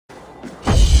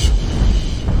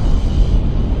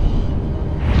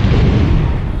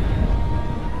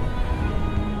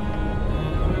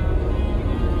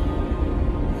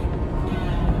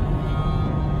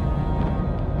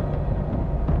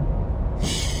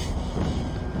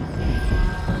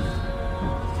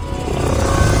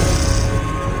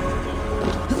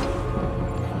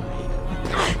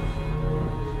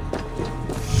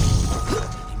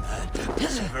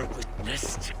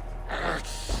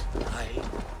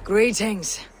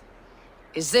Greetings.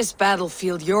 Is this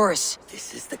battlefield yours?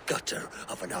 This is the gutter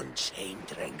of an unchained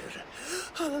Drengr.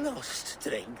 A lost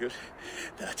Drengr.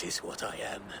 That is what I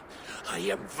am. I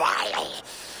am vile.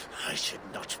 I should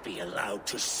not be allowed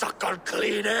to suckle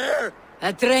clean air.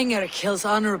 A Drengr kills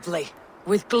honorably,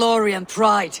 with glory and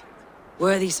pride.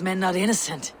 Were these men not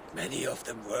innocent? Many of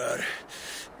them were.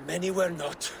 Many were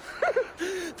not.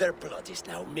 Their blood is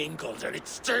now mingled, and it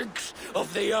stinks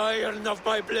of the iron of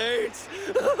my blades.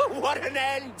 What an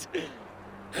end!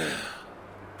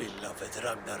 Beloved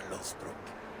Ragnar Lothbrok.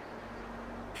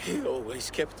 He always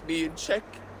kept me in check.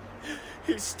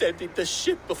 He steadied the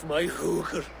ship of my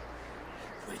Hugr.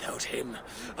 Without him,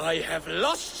 I have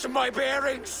lost my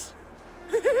bearings.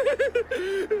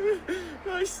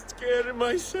 I scare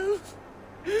myself.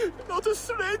 Not a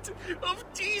thread of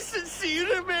decency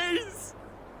remains.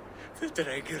 The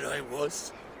Drengr I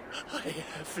was, I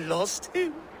have lost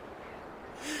him.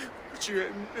 Would you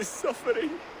end this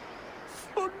suffering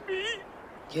for me?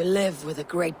 You live with a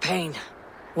great pain.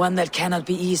 One that cannot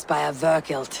be eased by a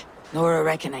Verkilt, nor a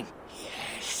reckoning.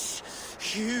 Yes,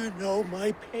 you know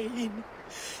my pain.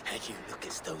 And you look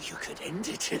as though you could end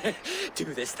it.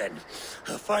 Do this then.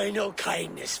 A final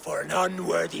kindness for an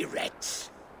unworthy wretch.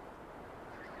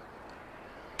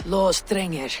 Lord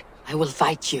Drengr, I will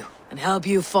fight you, and help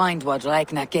you find what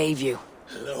Ragnar gave you.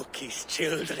 Loki's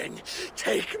children,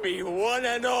 take me one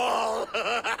and all! One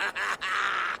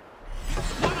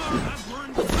arm has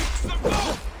learned the tricks of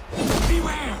both!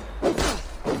 Beware!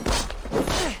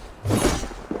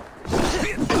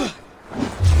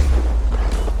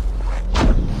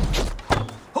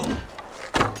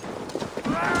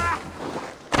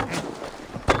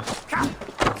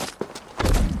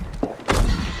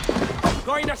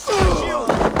 Going to shoot you!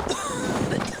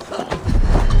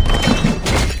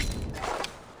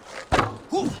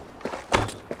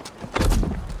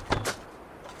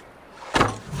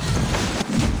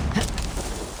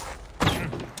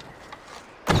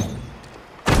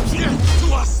 To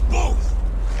us both!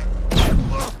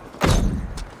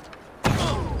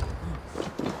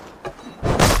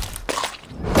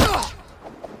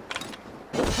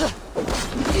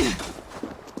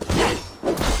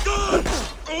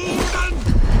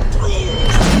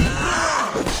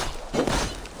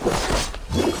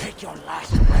 Take your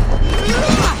last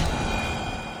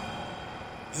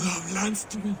You have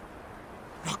lanced me,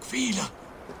 Nokkfylla,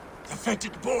 the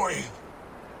fetid boy.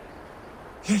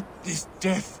 Let this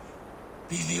death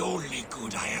be the only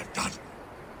good I have done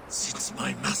since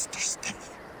my master's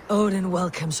death. Odin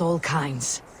welcomes all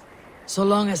kinds, so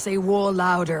long as they war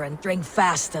louder and drink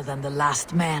faster than the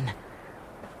last man.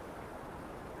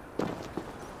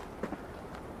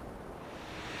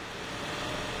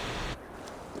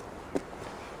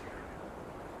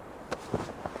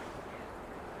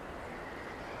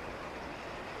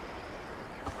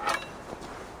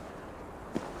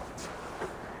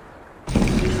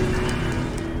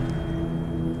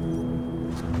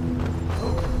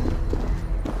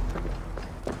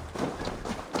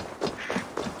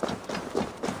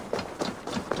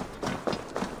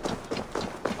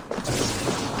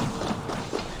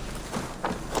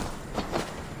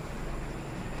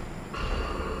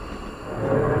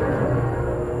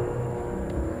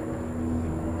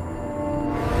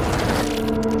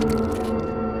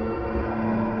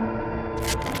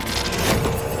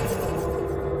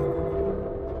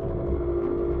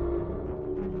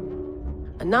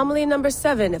 Anomaly number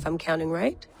 7, if I'm counting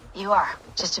right. You are.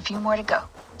 Just a few more to go.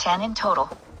 10 in total.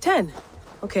 10.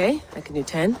 Okay, I can do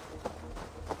 10.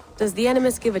 Does the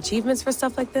Animus give achievements for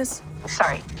stuff like this?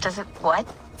 Sorry, does it what?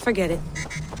 Forget it.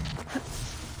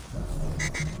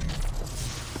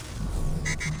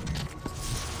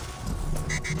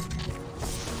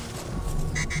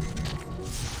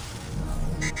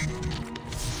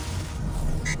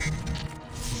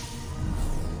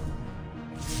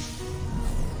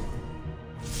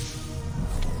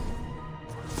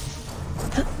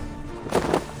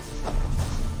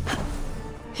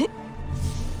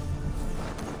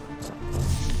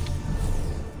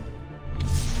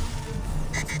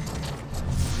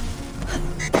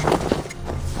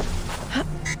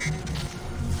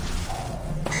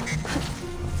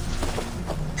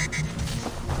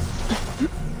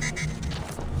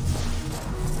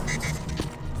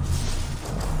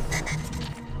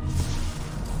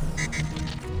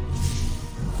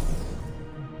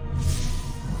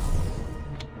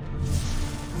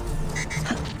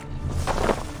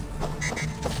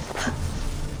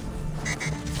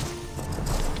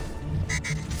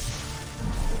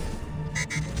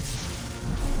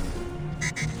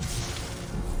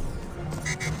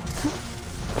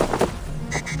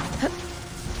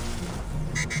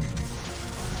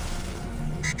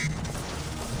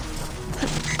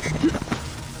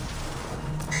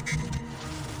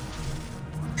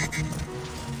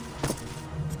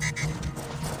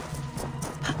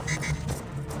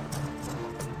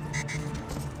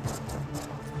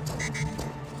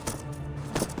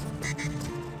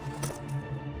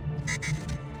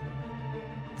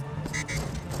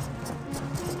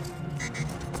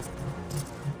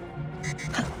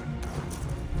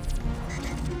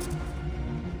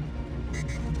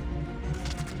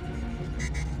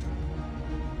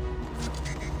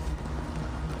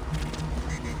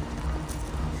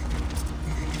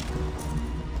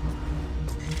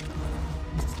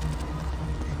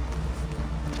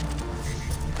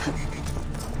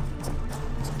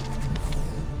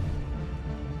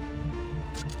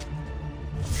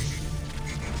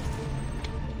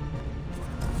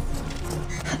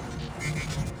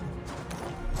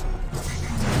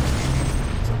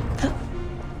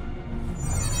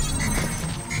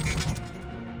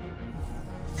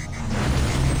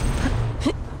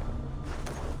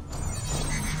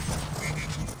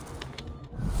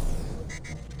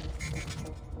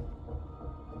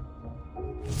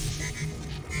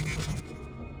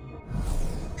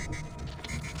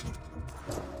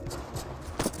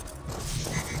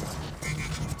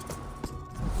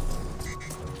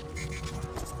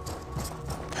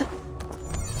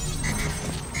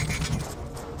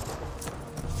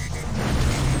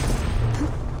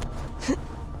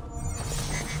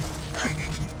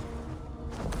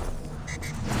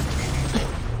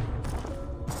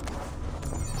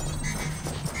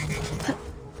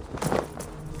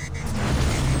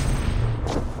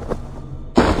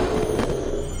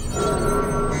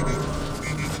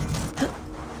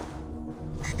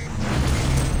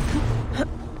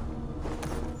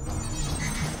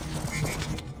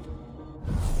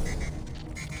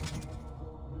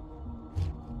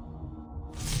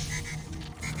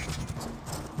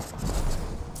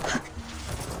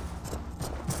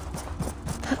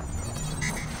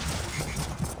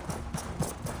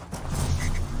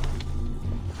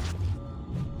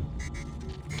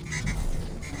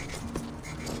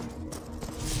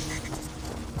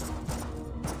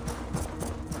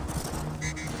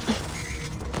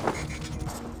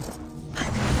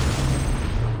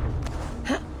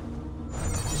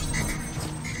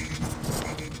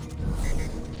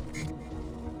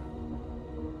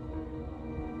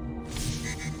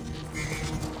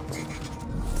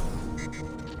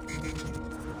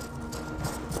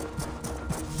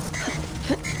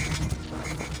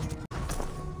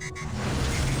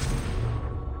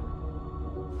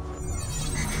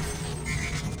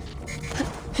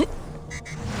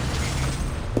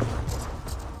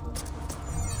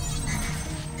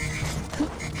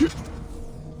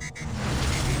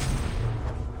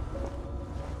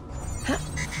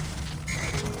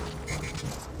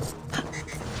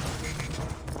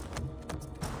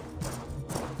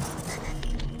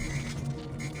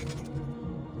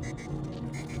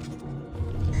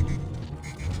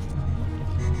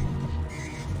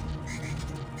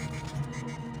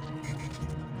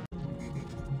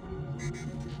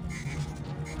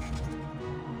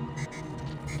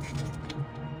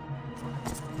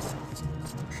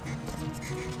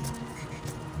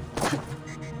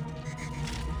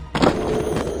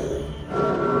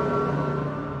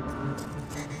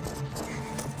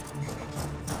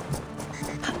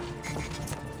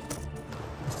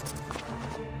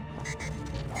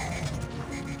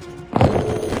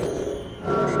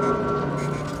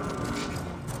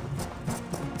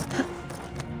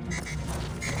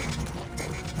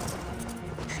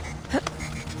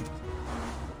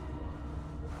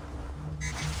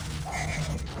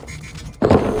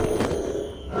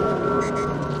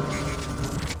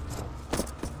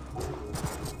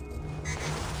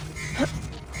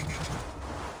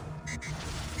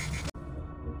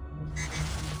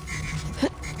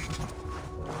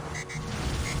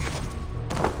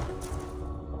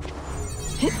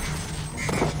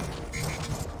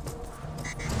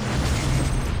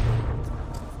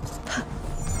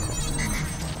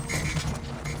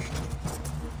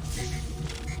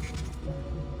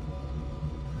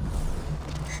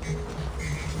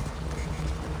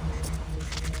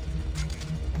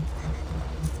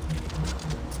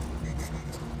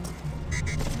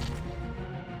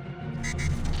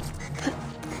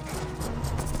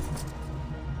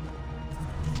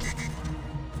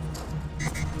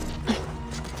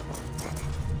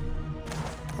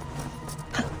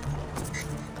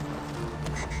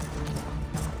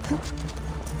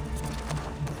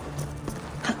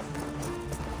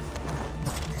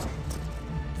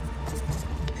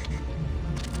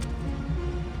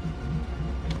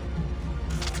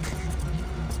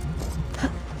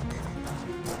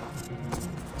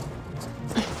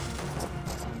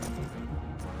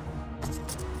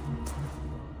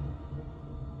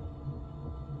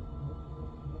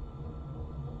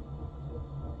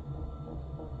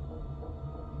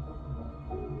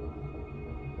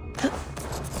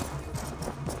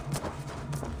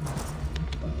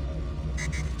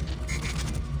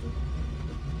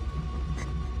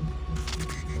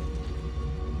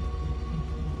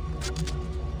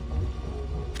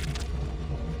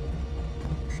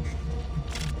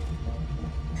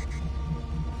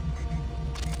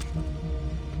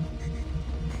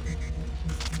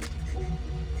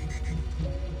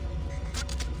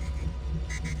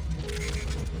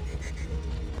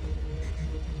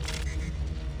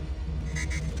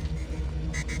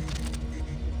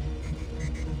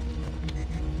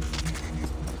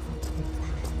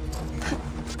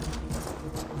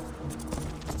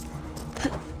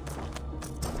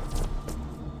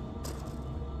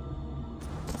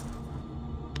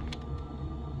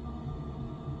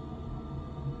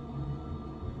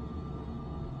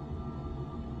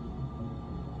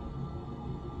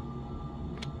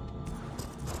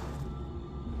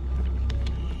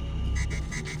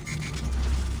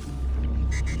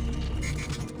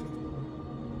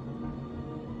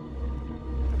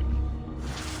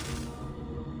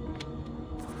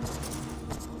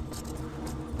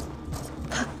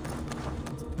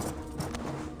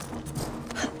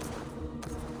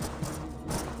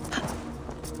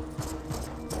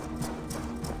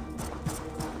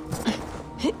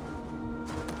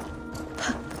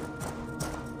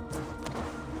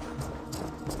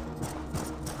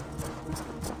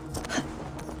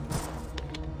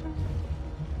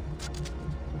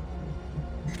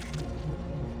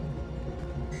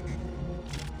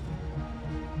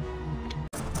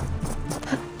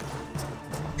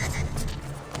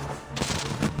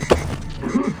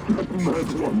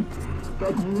 Mad one,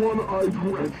 that one-eyed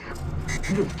wretch.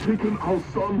 He has taken our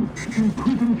son,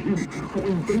 imprisoned him for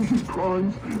invented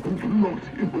crimes, and locked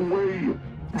him away.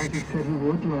 As you said he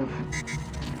would, love.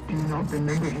 Do you not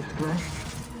remember his threat?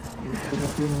 You should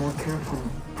have been more careful.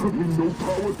 Have we no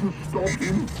power to stop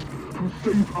him? To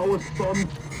save our son?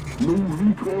 No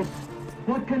recourse?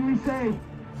 What can we say?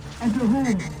 And to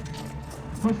whom?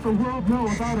 Must the world know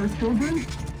about our children?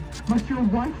 Must your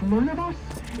wife learn of us?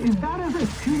 Is that a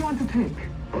risk you want to take?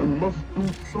 I must do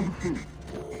something.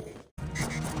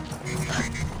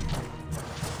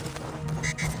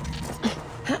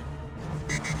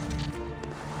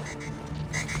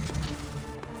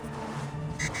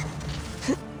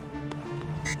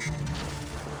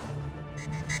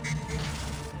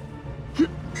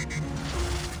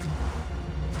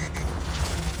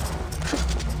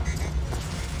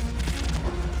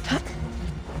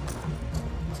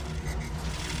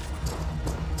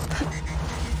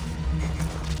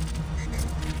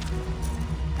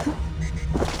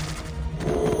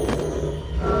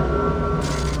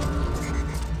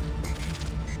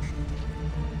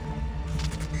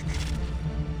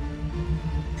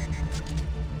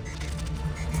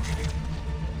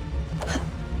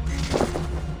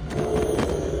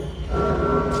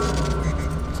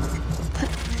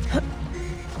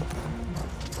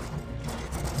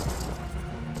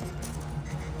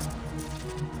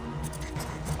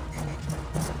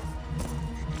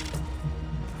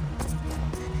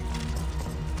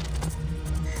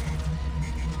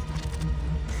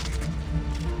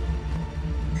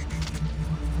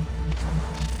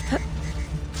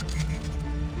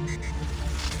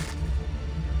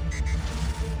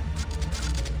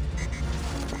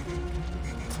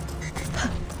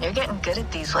 You're getting good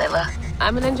at these, Layla.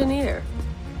 I'm an engineer.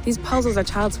 These puzzles are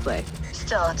child's play.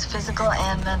 Still, it's physical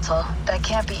and mental. That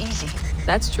can't be easy.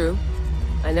 That's true.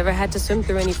 I never had to swim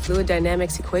through any fluid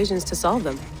dynamics equations to solve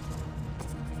them.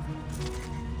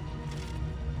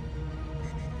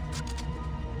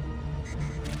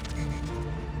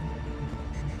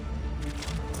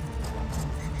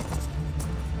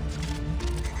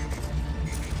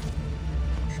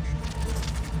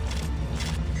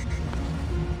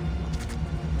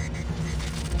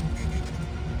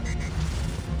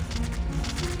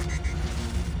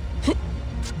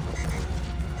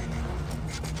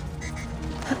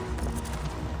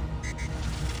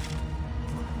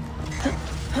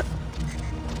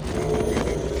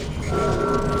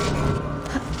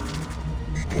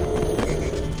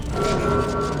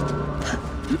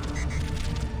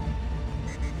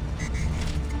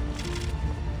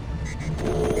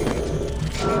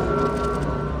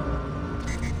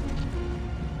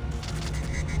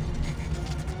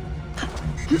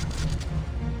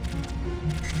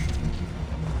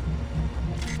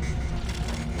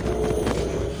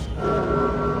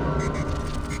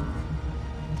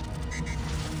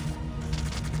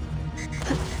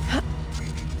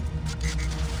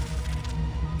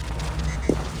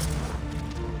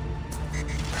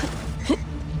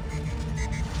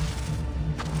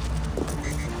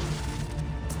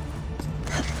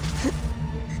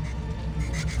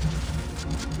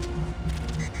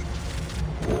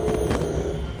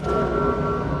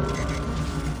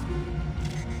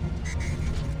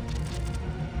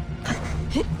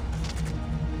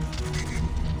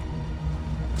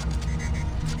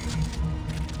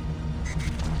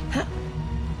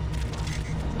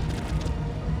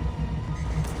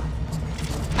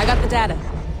 data.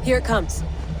 Here it comes.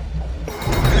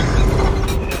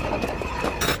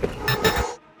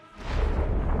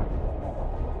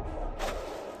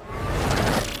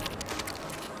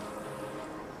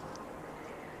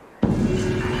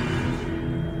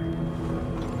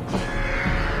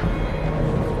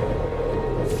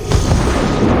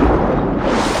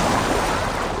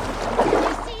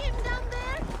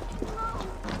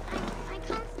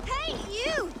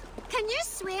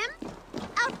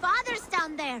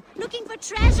 Looking for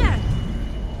treasure!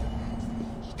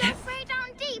 Don't fray down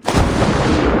deep!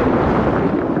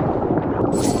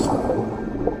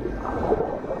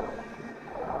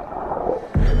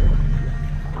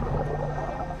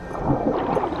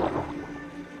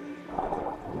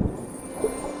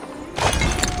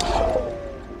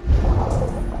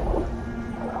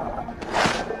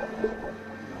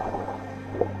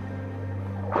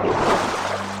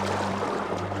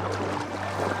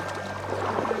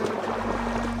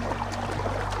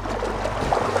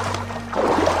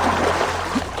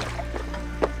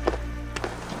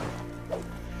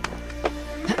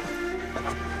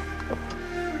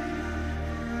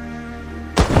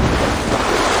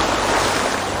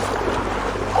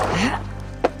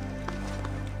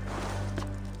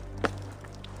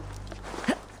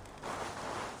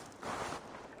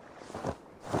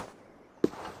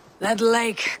 That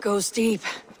lake goes deep.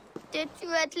 Did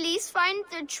you at least find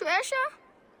the treasure?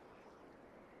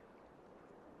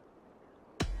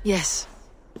 Yes.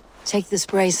 Take this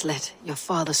bracelet, your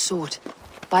father sought.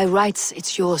 By rights,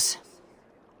 it's yours.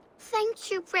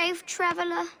 Thank you, brave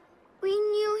traveler. We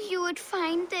knew you would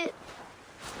find it.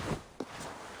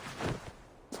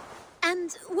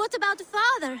 And what about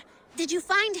father? Did you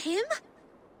find him?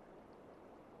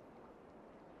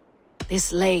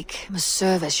 This lake must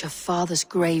serve as your father's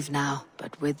grave now,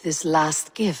 but with this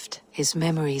last gift, his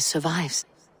memory survives.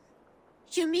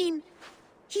 You mean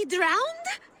he drowned?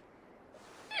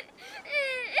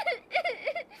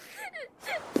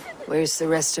 Where's the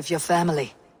rest of your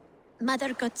family?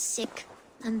 Mother got sick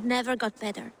and never got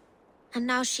better. And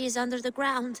now she is under the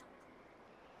ground.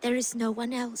 There is no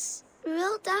one else.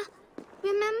 Rilda,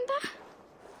 remember?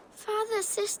 Father,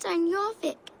 sister, and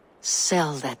Jorvik.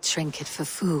 Sell that trinket for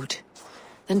food.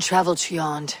 Then travel to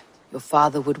Yond. Your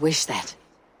father would wish that.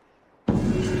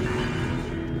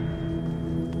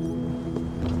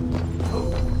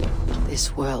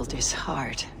 This world is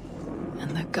hard,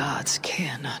 and the gods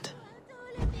care not.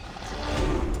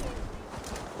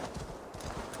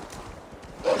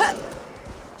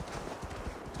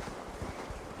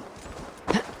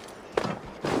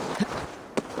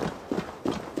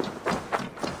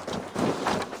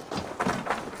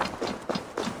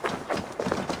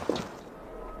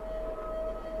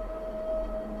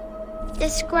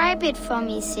 Describe it for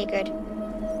me, Sigurd.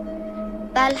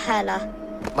 Valhalla.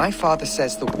 My father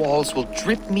says the walls will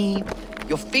drip me,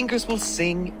 your fingers will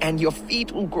sing, and your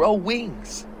feet will grow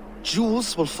wings.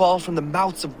 Jewels will fall from the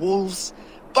mouths of wolves,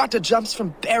 butter jumps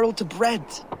from barrel to bread.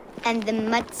 And the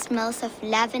mud smells of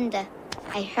lavender.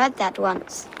 I heard that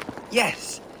once.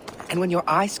 Yes, and when your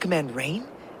eyes command rain,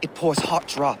 it pours hot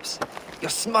drops. Your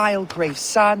smile craves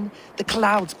sun, the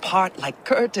clouds part like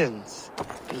curtains.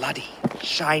 Bloody,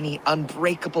 shiny,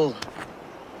 unbreakable.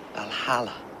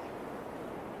 Valhalla.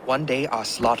 One day our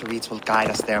slaughter reeds will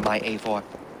guide us there, my Eivor.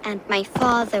 And my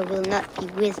father will not be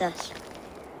with us.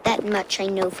 That much I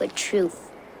know for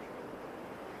truth.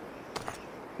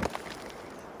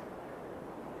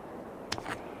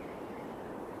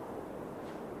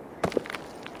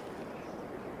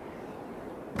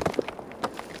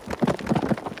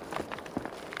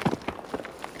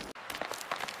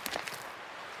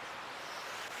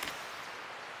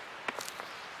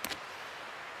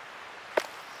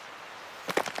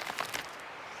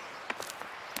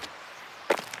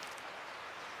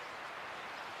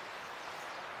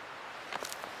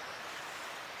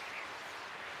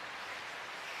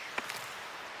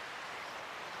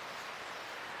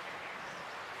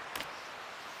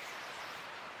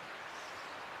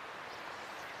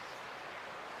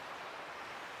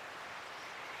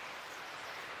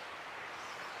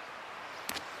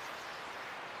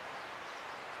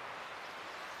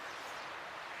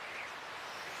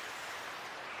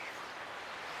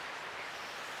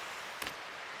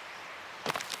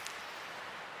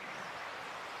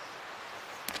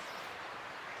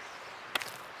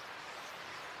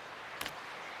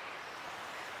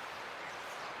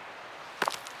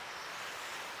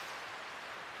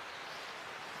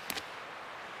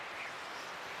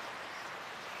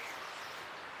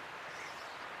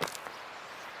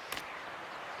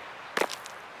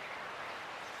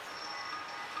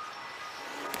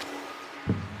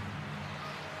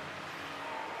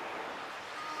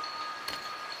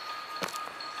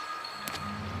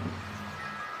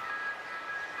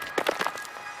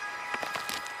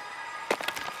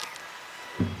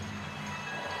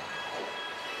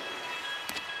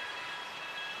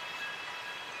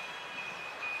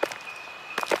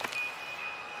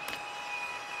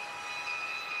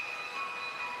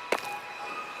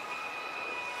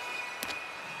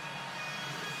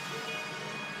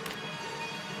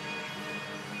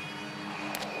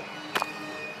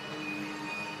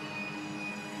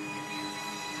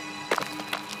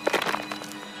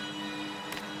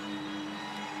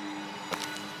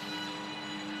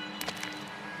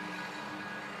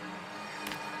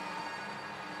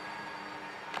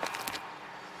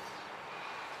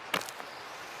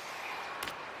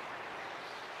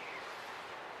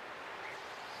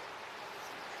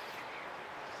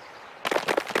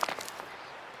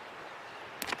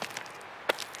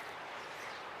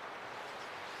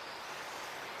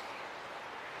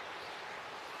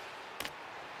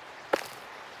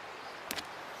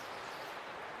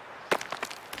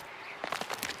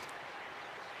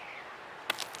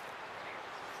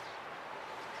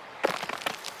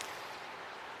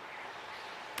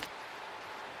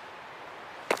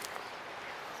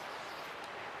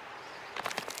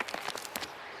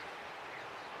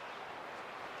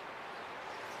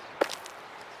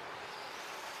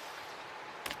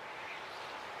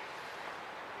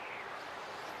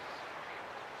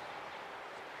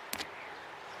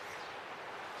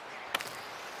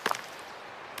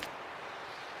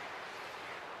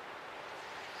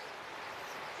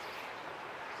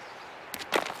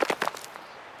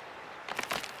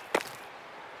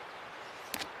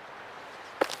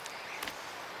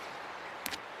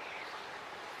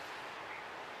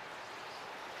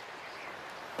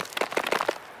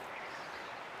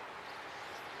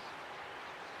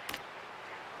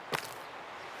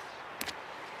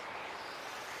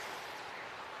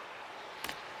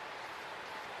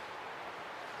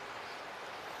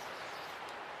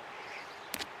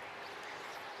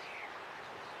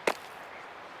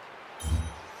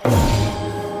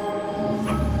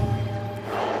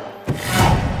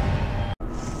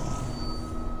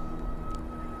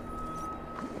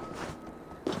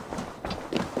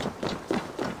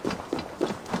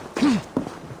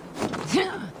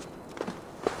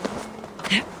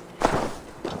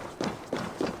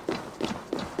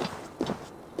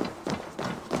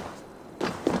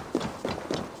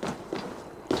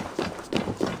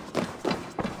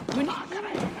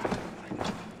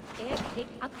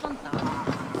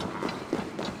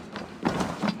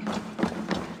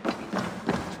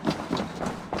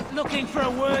 Looking for a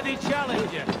worthy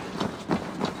challenger.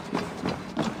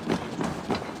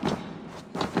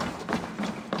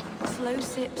 Slow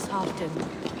sips often.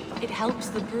 It helps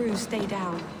the brew stay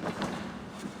down.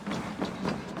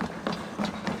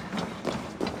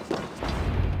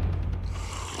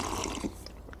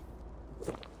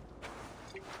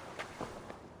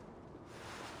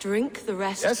 Drink the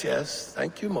rest. Yes, yes.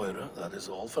 Thank you, Moira. That is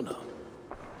all for now.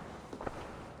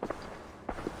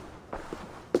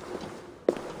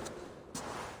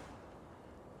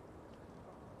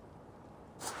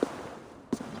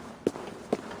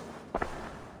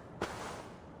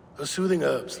 Her soothing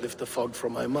herbs lift the fog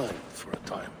from my mind for a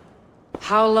time.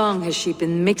 How long has she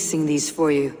been mixing these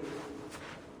for you?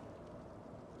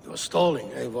 You're stalling,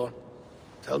 Eivor.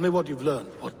 Tell me what you've learned.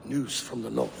 What news from the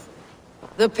north?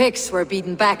 The Picts were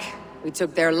beaten back. We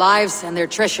took their lives and their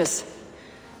treasures.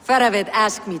 Faravid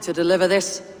asked me to deliver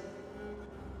this.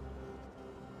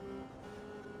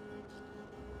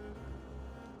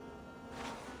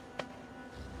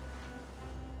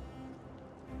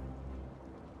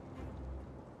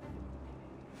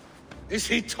 Is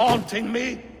he taunting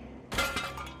me?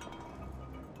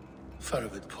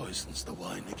 Faravid poisons the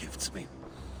wine he gifts me.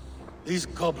 These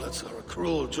goblets are a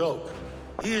cruel joke.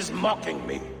 He is mocking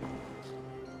me.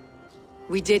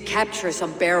 We did capture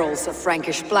some barrels of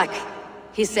Frankish black.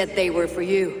 He said they were for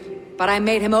you, but I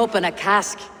made him open a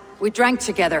cask. We drank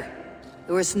together.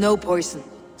 There was no poison.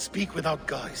 Speak without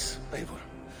guise, Eivor.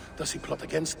 Does he plot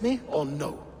against me, or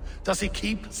no? Does he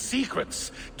keep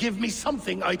secrets? Give me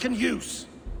something I can use.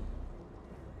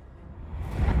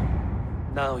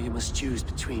 Now you must choose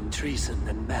between treason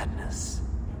and madness.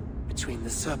 Between the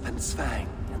serpent's fang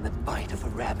and the bite of a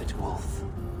rabid wolf.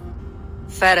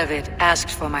 Faravid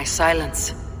asked for my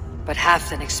silence, but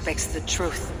Halfdan expects the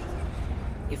truth.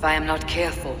 If I am not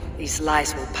careful, these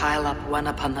lies will pile up one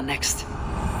upon the next.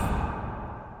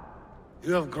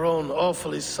 You have grown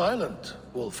awfully silent,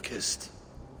 Wolf-Kissed.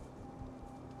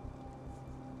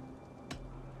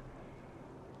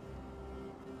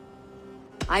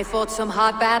 I fought some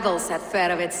hard battles at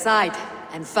Faravid's side,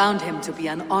 and found him to be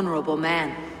an honorable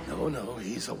man. No,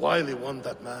 he's a wily one,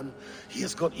 that man. He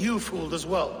has got you fooled as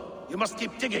well. You must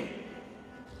keep digging.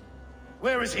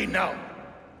 Where is he now?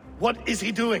 What is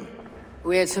he doing?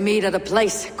 We're to meet at a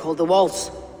place called the Walls.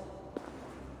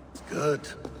 Good.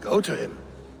 Go to him.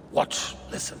 Watch,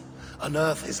 listen.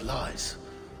 Unearth his lies.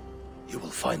 You will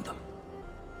find them.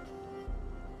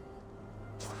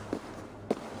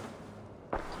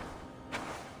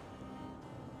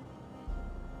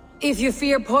 If you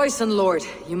fear poison, Lord,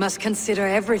 you must consider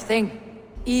everything.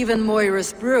 Even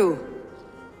Moira's brew.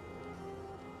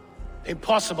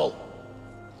 Impossible.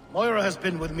 Moira has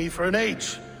been with me for an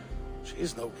age. She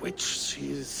is no witch. She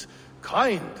is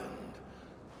kind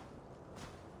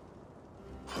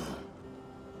and...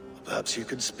 Perhaps you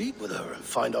could speak with her and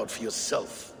find out for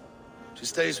yourself. She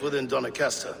stays within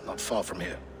Doncaster, not far from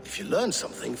here. If you learn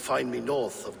something, find me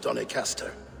north of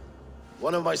Doncaster.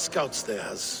 One of my scouts there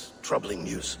has troubling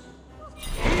news.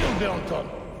 Heel, Bjornton.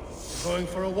 Going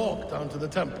for a walk down to the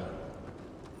temple.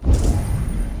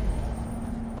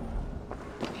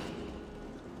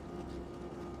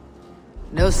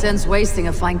 No sense wasting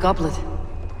a fine goblet.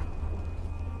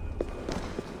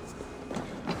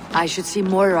 I should see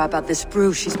Moira about this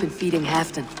brew she's been feeding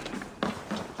Halfdan.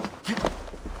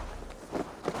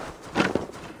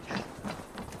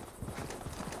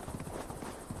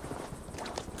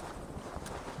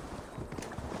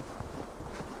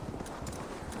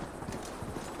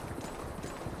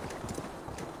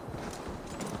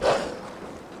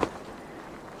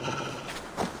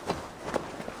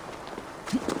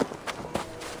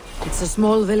 It's a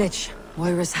small village.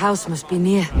 Moira's house must be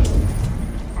near.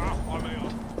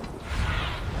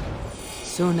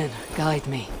 Sunan, guide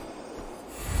me.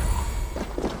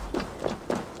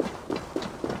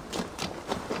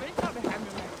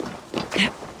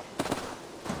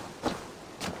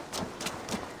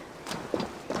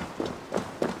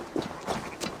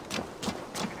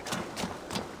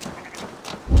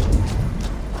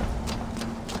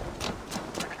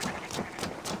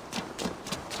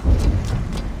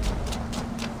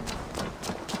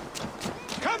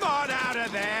 Come on out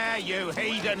of there, you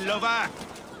heathen lover!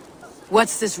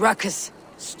 What's this ruckus?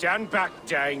 Stand back,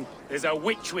 Dane. There's a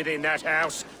witch within that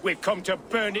house. We've come to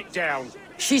burn it down.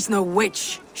 She's no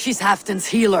witch. She's Halfdan's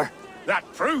healer. That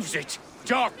proves it.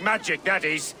 Dark magic, that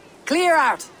is. Clear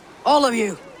out! All of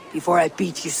you, before I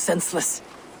beat you senseless.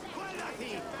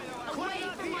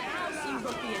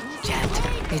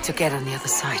 Jant, need to get on the other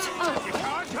side. You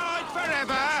can't hide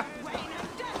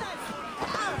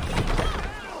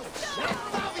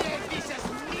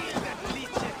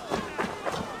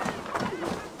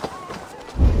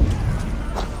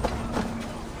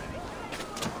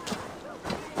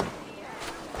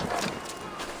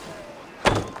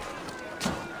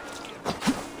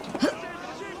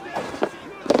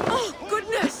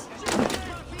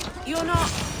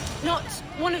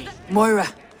Moira,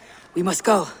 we must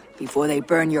go before they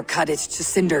burn your cottage to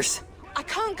cinders. I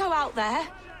can't go out there.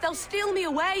 They'll steal me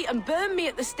away and burn me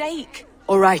at the stake.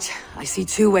 All right, I see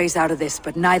two ways out of this,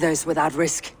 but neither is without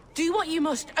risk. Do what you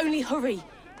must, only hurry.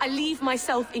 I leave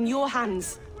myself in your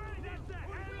hands.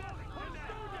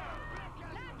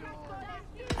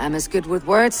 I'm as good with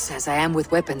words as I am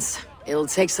with weapons. It'll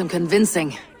take some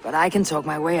convincing, but I can talk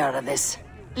my way out of this.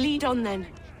 Lead on then.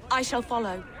 I shall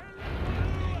follow.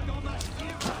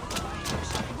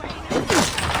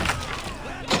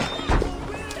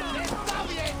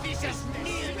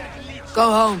 Go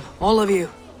home, all of you.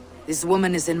 This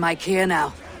woman is in my care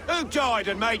now. Who died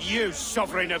and made you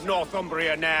sovereign of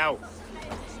Northumbria now?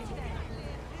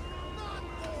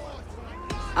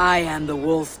 I am the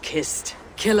wolf-kissed,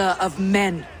 killer of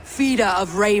men, feeder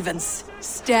of ravens.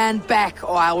 Stand back,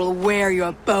 or I will wear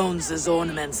your bones as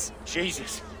ornaments.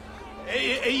 Jesus.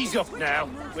 Ease up now.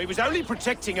 We was only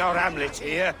protecting our hamlet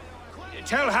here.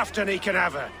 Tell Halfdan he can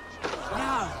have her.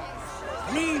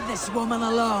 No. Leave this woman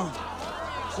alone.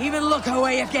 Even look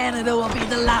away again and it will be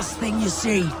the last thing you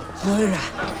see. Moira,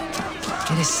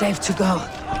 it is safe to go.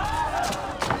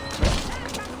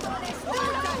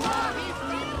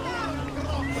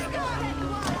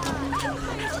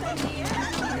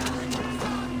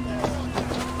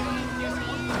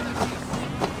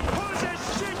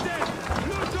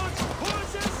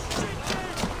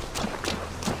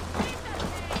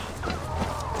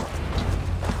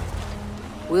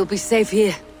 We'll be safe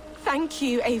here. Thank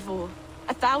you, Eivor.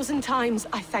 1,000 times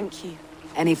I thank you.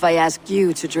 And if I asked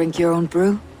you to drink your own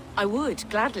brew? I would,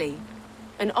 gladly.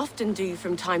 And often do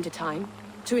from time to time,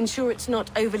 to ensure it's not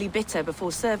overly bitter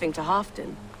before serving to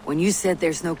Halfdan. When you said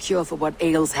there's no cure for what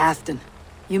ails Halfdan,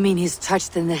 you mean he's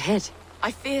touched in the head?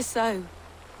 I fear so.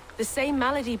 The same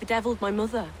malady bedeviled my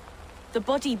mother. The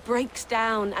body breaks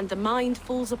down and the mind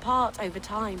falls apart over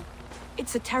time.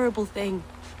 It's a terrible thing.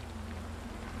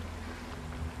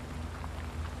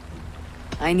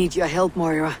 I need your help,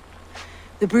 Moira.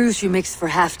 The brews you mixed for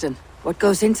Halfdan, what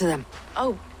goes into them?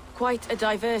 Oh, quite a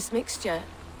diverse mixture.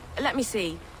 Let me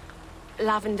see.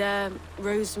 Lavender,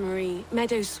 rosemary,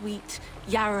 meadowsweet,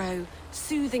 yarrow,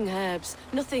 soothing herbs,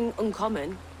 nothing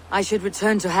uncommon. I should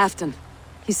return to Halfdan.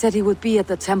 He said he would be at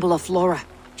the Temple of Flora.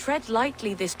 Tread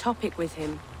lightly this topic with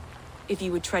him, if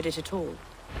you would tread it at all.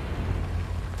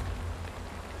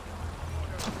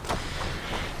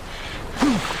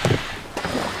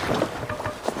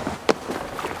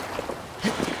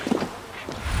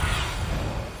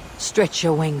 Stretch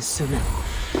your wings, Suna.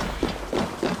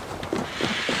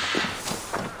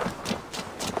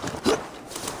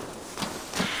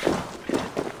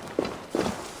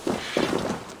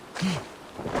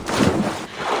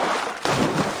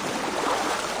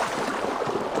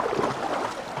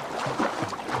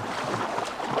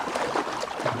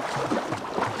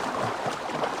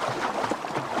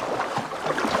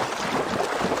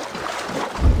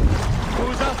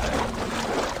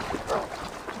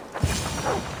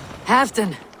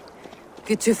 Halfdan,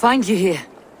 good to find you here.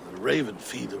 The Raven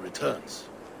Feeder returns.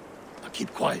 Now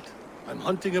keep quiet. I'm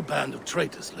hunting a band of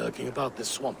traitors lurking about this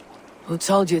swamp. Who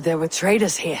told you there were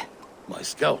traitors here? My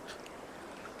scout.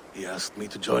 He asked me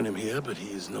to join him here, but he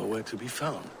is nowhere to be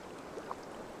found.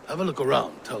 Have a look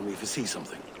around. Tell me if you see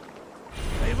something.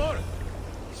 Eivor,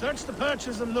 search the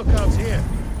perches and lookouts here.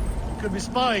 You could be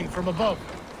spying from above.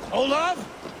 Olav!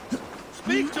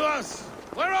 Speak to us!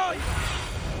 Where are you?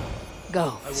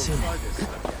 Go, Suna.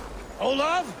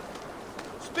 Olav!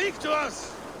 Speak to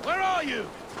us! Where are you?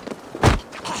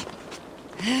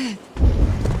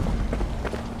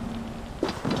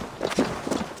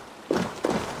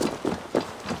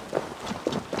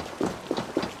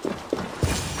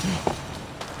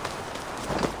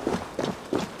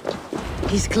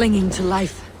 He's clinging to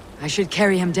life. I should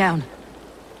carry him down.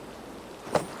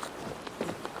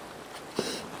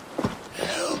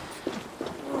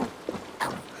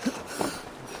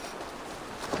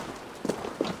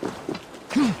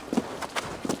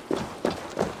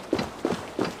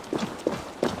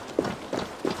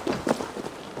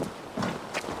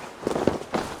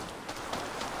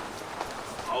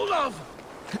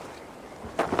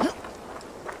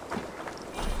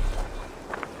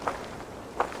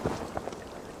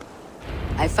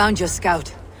 I found your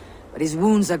scout, but his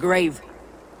wounds are grave.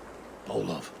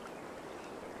 Olaf.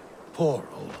 Poor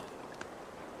Olaf.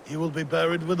 He will be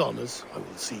buried with honors. I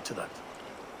will see to that.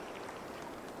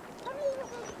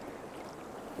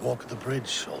 Walk the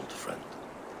bridge, old friend.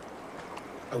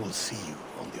 I will see you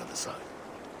on the other side.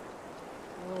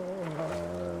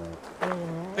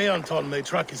 Beanton may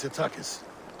track his attackers.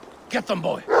 Get them,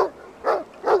 boy!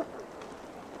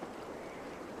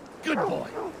 Good boy.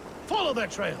 Follow their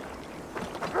trail.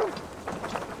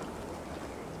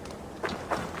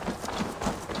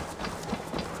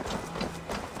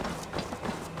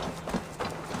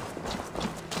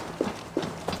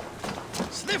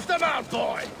 them out,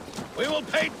 boy! We will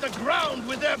paint the ground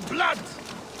with their blood!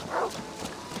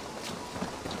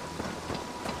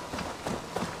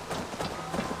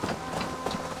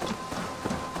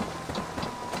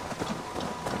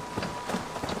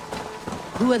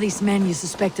 Who are these men you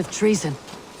suspect of treason?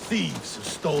 Thieves who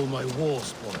stole my war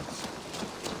spoils.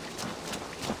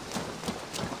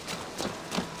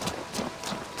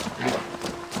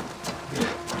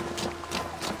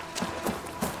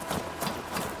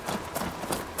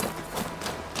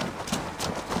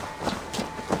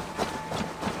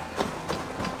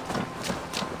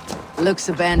 Looks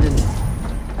abandoned.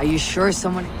 Are you sure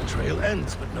someone... The trail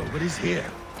ends, but nobody's here.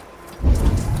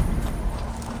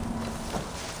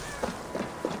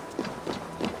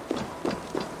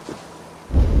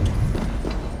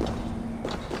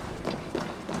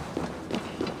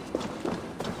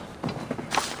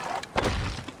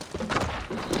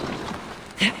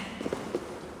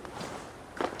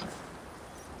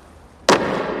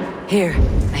 Here,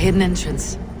 a hidden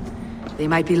entrance. They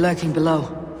might be lurking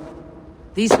below.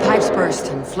 These pipes burst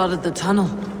and flooded the tunnel.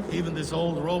 Even this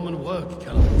old Roman work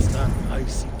cannot withstand the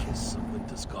icy kiss of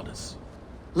winter's goddess.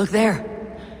 Look there.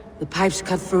 The pipes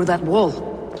cut through that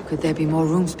wall. Could there be more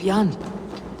rooms beyond?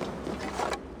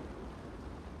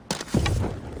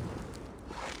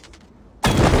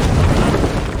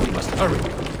 We must hurry.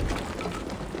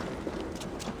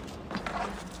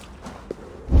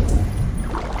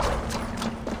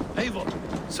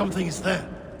 Eivor, something is there.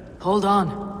 Hold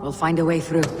on. We'll find a way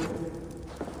through.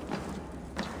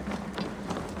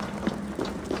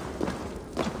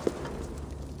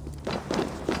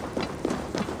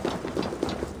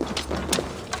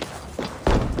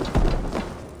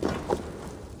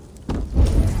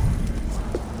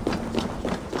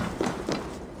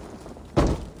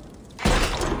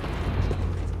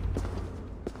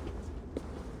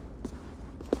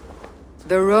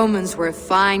 The Romans were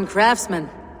fine craftsmen.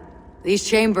 These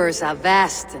chambers are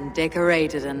vast and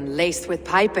decorated and laced with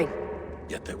piping.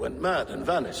 Yet they went mad and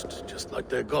vanished, just like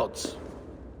their gods.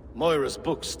 Moira's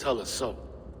books tell us so.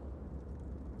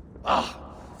 Ah,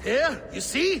 here, you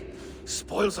see?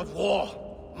 Spoils of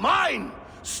war. Mine!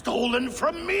 Stolen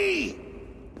from me!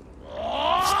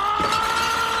 Ah!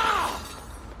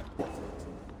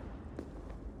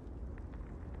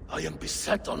 I am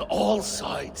beset on all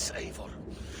sides, Eivor.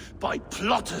 By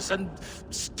plotters and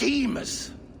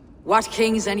schemers. What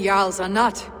kings and jarls are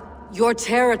not? Your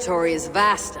territory is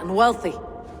vast and wealthy.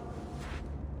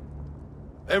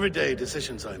 Every day,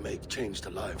 decisions I make change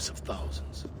the lives of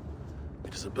thousands.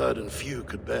 It is a burden few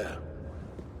could bear.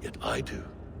 Yet I do.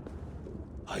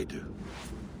 I do.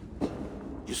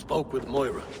 You spoke with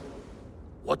Moira.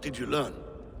 What did you learn?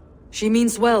 She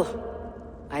means well.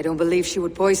 I don't believe she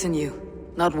would poison you.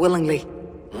 Not willingly.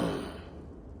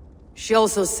 She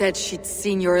also said she'd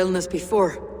seen your illness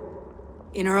before.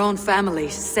 In her own family,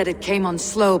 said it came on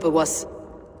slow but was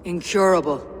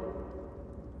incurable.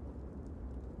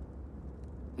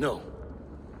 No.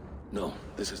 No,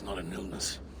 this is not an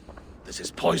illness. This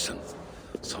is poison.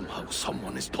 Somehow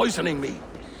someone is poisoning me.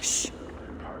 Shh.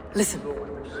 Listen.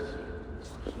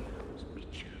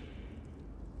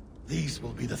 These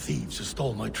will be the thieves who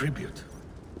stole my tribute.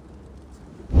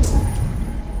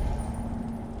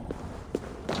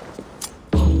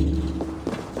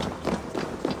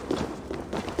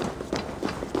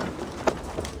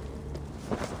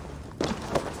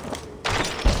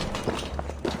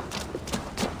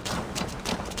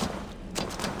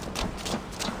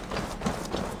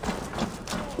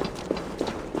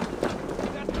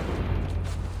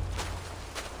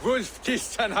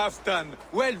 Wolf-kissed and half done.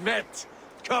 Well met.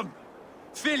 Come,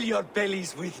 fill your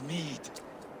bellies with mead.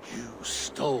 You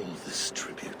stole this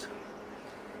tribute.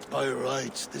 By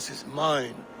rights, this is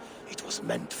mine. It was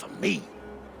meant for me.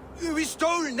 We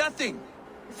stole nothing.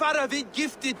 Faravid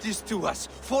gifted this to us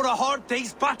for a hard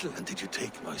day's battle. And did you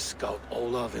take my scout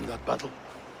Olav in that battle?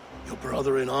 Your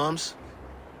brother in arms?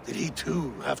 Did he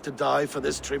too have to die for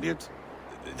this tribute?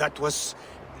 That was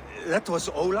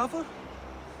Olav?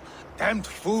 Damned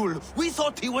fool! We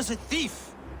thought he was a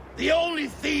thief! The only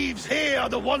thieves here are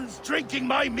the ones drinking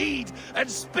my mead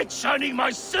and spit-shining my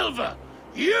silver!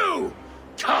 You!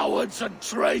 Cowards and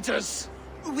traitors!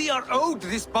 We are owed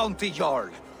this bounty, Jarl.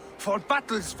 For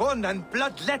battles won and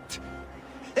blood let.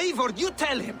 Eivor, you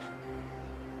tell him!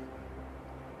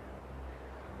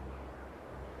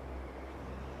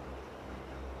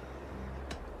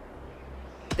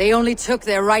 They only took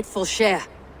their rightful share.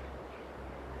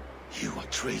 You are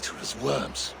traitorous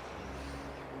worms.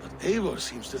 But Eivor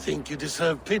seems to think you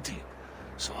deserve pity,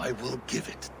 so I will give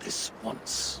it this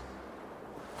once.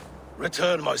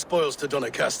 Return my spoils to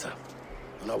Doncaster,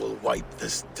 and I will wipe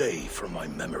this day from my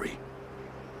memory.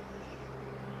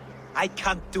 I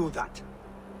can't do that.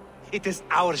 It is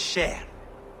our share.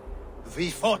 We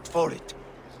fought for it,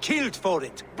 killed for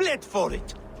it, bled for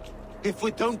it. If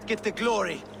we don't get the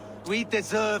glory, we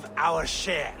deserve our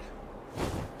share.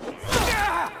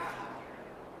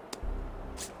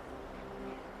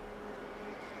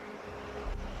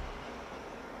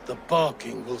 The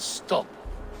barking will stop.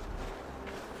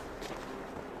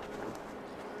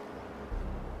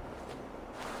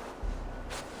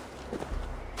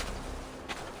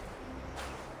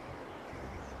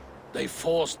 They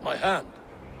forced my hand.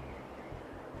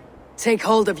 Take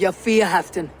hold of your fear,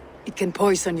 Halfdan. It can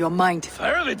poison your mind.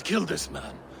 Faravid killed this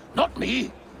man, not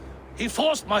me. He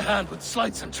forced my hand with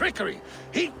sleights and trickery.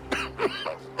 He...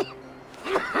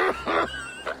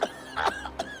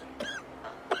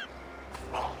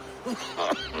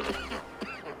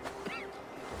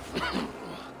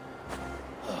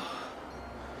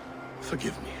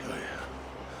 Forgive me,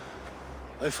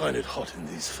 I find it hot in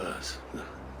these furs.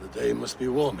 The day must be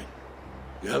warming.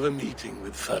 You have a meeting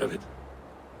with Faravid.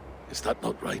 Is that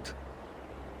not right?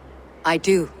 I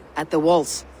do, at the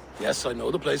walls. Yes, I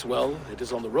know the place well. It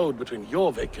is on the road between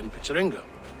Jorvik and Drengr.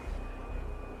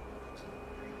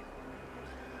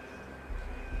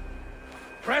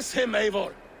 Press him,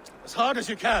 Eivor. As hard as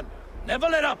you can. Never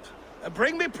let up. And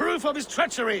bring me proof of his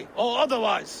treachery, or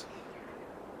otherwise.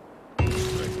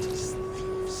 Traitors,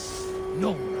 thieves.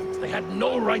 No right. They had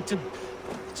no right to...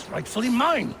 It's rightfully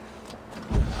mine.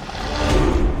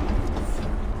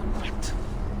 What?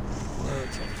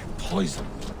 Words of poison.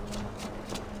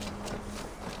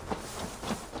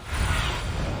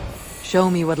 Show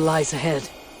me what lies ahead.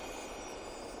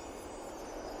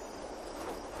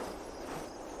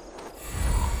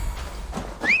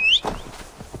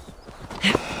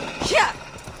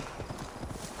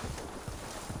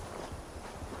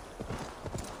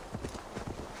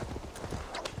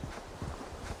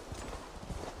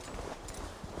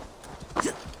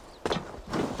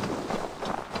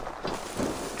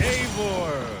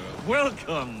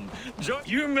 Welcome!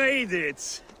 You made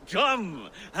it! Come,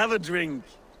 have a drink.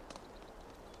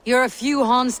 You're a few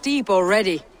horns deep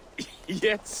already.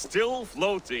 Yet still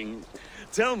floating.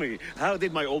 Tell me, how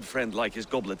did my old friend like his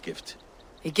goblet gift?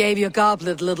 He gave your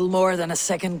goblet little more than a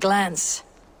second glance.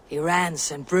 He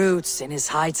rants and broods in his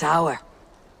high tower.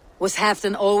 Was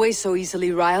Halfdan always so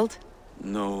easily riled?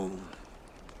 No.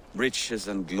 Riches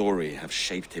and glory have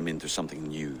shaped him into something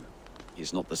new.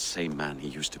 He's not the same man he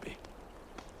used to be.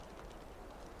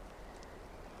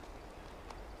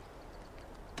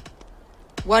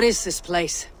 What is this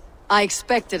place? I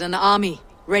expected an army,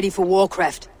 ready for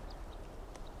warcraft.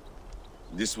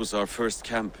 This was our first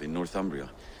camp in Northumbria.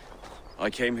 I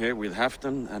came here with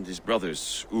Halfdan and his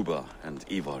brothers, Ubba and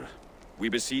Ivar. We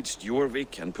besieged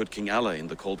Jorvik and put King Alla in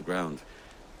the cold ground.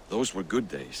 Those were good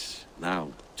days,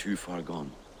 now too far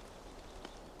gone.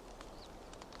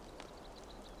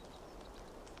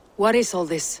 What is all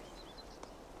this?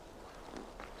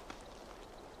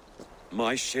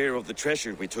 My share of the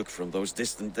treasure we took from those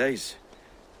distant days.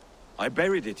 I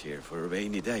buried it here for a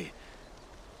rainy day.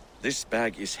 This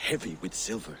bag is heavy with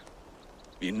silver.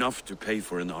 Enough to pay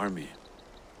for an army.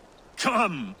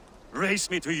 Come! Race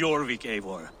me to Jorvik,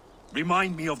 Eivor.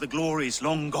 Remind me of the glories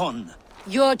long gone.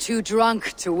 You're too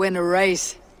drunk to win a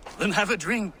race. Then have a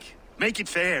drink. Make it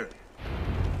fair.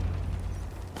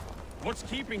 What's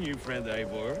keeping you, friend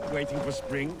Eivor? Waiting for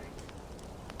spring?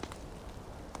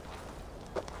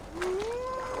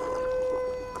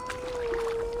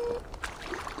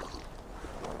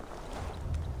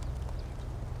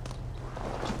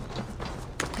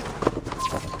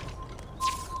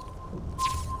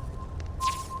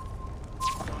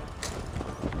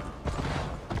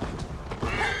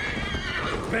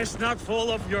 Best not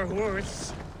fall off your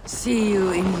horse. See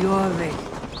you in Jorvik.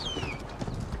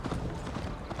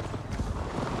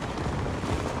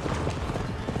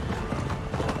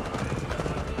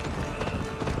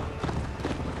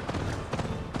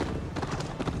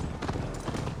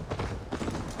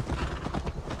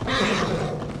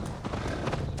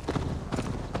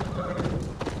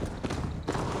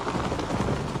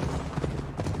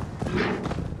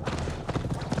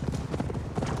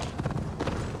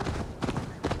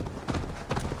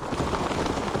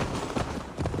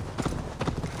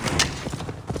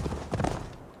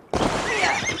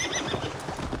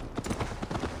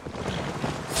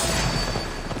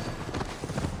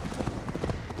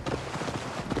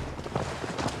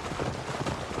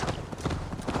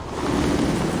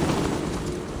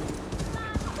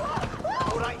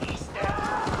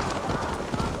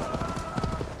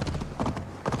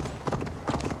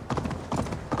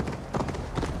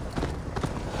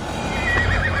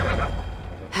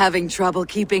 Having trouble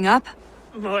keeping up?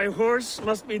 My horse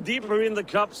must be deeper in the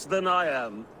cups than I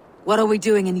am. What are we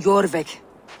doing in Jorvik?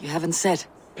 You haven't said.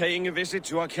 Paying a visit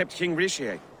to our kept King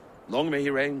Rishie. Long may he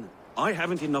reign. I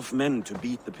haven't enough men to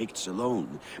beat the Picts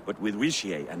alone, but with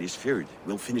Rishie and his Fyrd,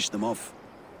 we'll finish them off.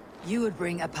 You would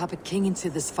bring a puppet king into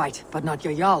this fight, but not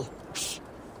your Jarl. Shh.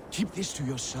 Keep this to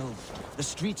yourself. The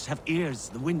streets have ears,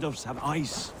 the windows have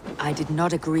eyes. I did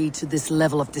not agree to this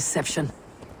level of deception.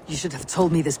 You should have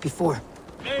told me this before.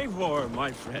 Eivor,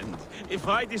 my friend. If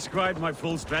I described my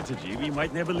full strategy, we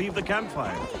might never leave the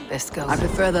campfire. Best go. I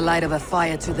prefer the light of a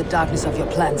fire to the darkness of your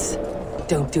plans.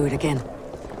 Don't do it again.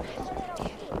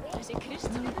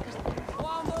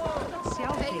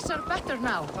 Things are better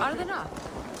now, are they not?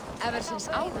 Ever since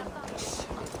Alvin.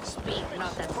 Speak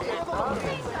not that.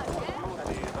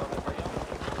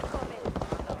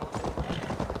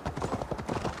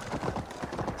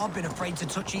 I've been afraid to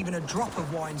touch even a drop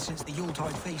of wine since the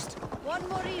Yuletide feast. One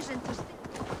more reason to stay.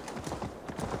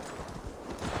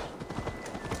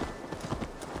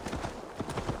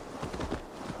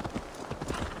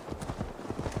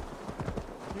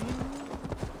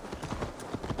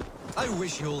 I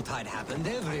wish Yuletide happened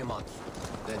every month.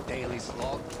 The daily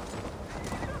slog.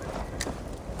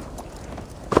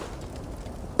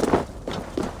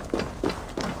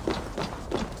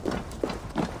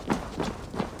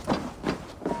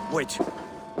 Wait.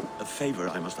 A favor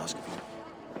I must ask of you.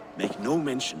 Make no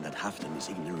mention that Halfdan is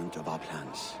ignorant of our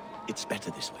plans. It's better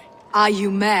this way. Are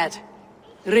you mad?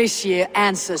 Rishie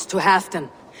answers to Halfdan.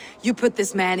 You put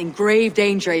this man in grave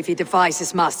danger if he defies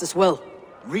his master's will.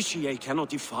 Rishie cannot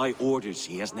defy orders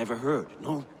he has never heard,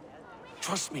 no?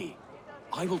 Trust me.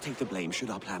 I will take the blame should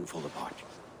our plan fall apart.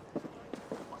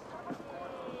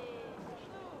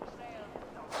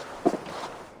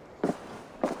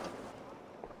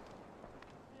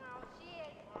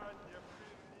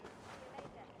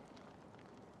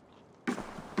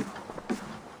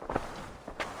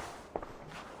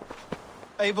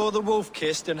 Eivor the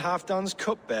Wolf-Kissed and Halfdan's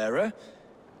cupbearer?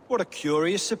 What a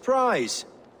curious surprise.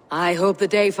 I hope the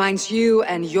day finds you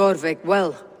and Jorvik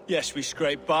well. Yes, we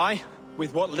scrape by,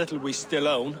 with what little we still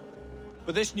own.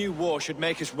 But this new war should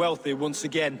make us wealthy once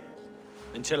again.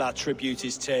 Until our tribute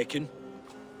is taken.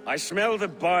 I smell the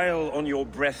bile on your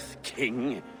breath,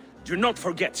 King. Do not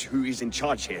forget who is in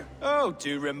charge here. Oh,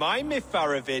 do remind me,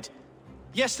 Faravid.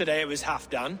 Yesterday it was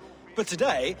Halfdan, but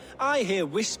today I hear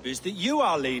whispers that you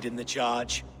are leading the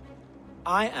charge.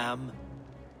 I am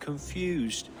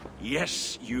confused.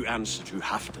 Yes, you answer to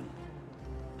Halfdan.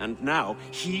 And now,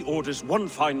 he orders one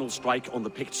final strike on the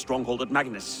Pict stronghold at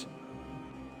Magnus.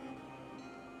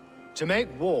 To make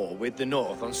war with the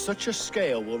North on such a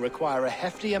scale will require a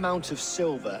hefty amount of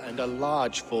silver and a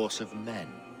large force of men.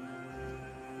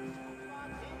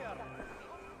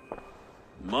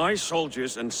 My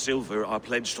soldiers and silver are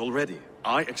pledged already.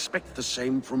 I expect the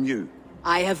same from you.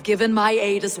 I have given my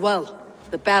aid as well.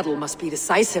 The battle must be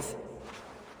decisive.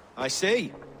 I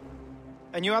see.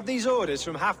 And you have these orders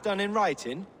from Halfdan in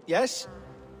writing, yes?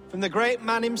 From the great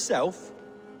man himself?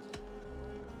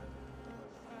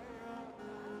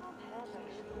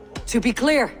 To be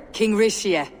clear, King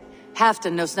Rishie,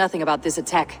 Halfdan knows nothing about this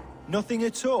attack. Nothing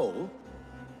at all?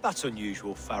 That's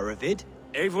unusual, Faravid.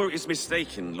 Eivor is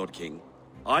mistaken, Lord King.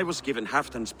 I was given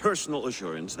Halfdan's personal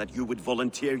assurance that you would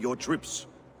volunteer your troops.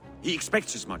 He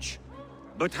expects as much.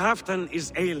 But Halfdan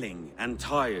is ailing and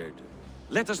tired.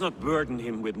 Let us not burden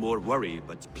him with more worry,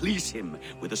 but please him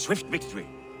with a swift victory.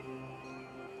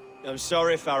 I'm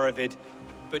sorry, Faravid,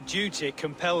 but duty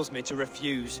compels me to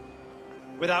refuse.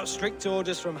 Without strict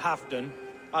orders from Halfdan,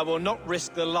 I will not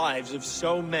risk the lives of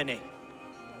so many.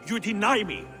 You deny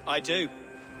me? I do.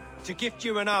 To gift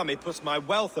you an army puts my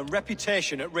wealth and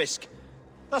reputation at risk.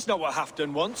 That's not what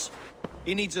Halfdan wants.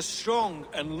 He needs a strong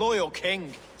and loyal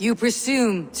king. You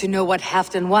presume to know what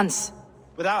Halfdan wants.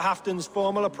 Without Halfdan's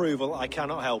formal approval, I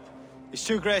cannot help. It's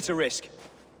too great a risk.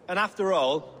 And after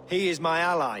all, he is my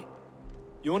ally.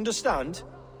 You understand?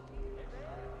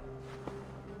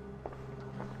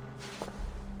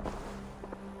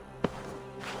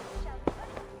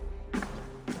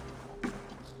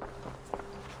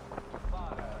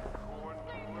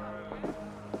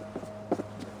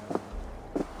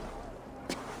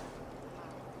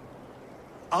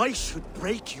 I should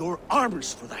break your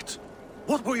arms for that.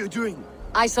 What were you doing?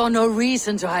 I saw no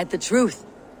reason to hide the truth.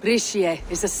 Rishie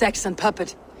is a Saxon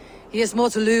puppet. He has more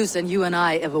to lose than you and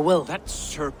I ever will. That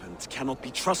serpent cannot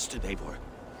be trusted, Eivor.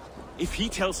 If he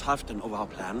tells Halfdan of our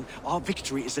plan, our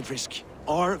victory is at risk.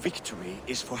 Our victory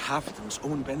is for Halfdan's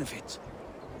own benefit.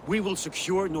 We will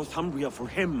secure Northumbria for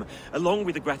him, along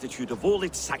with the gratitude of all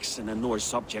its Saxon and Norse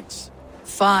subjects.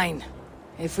 Fine.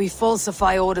 If we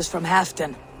falsify orders from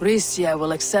Halfdan, Rishie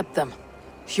will accept them.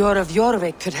 Hjor of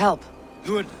Jorvik could help.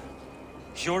 Good.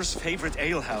 Hjor's favorite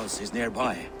alehouse is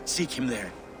nearby. Seek him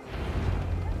there.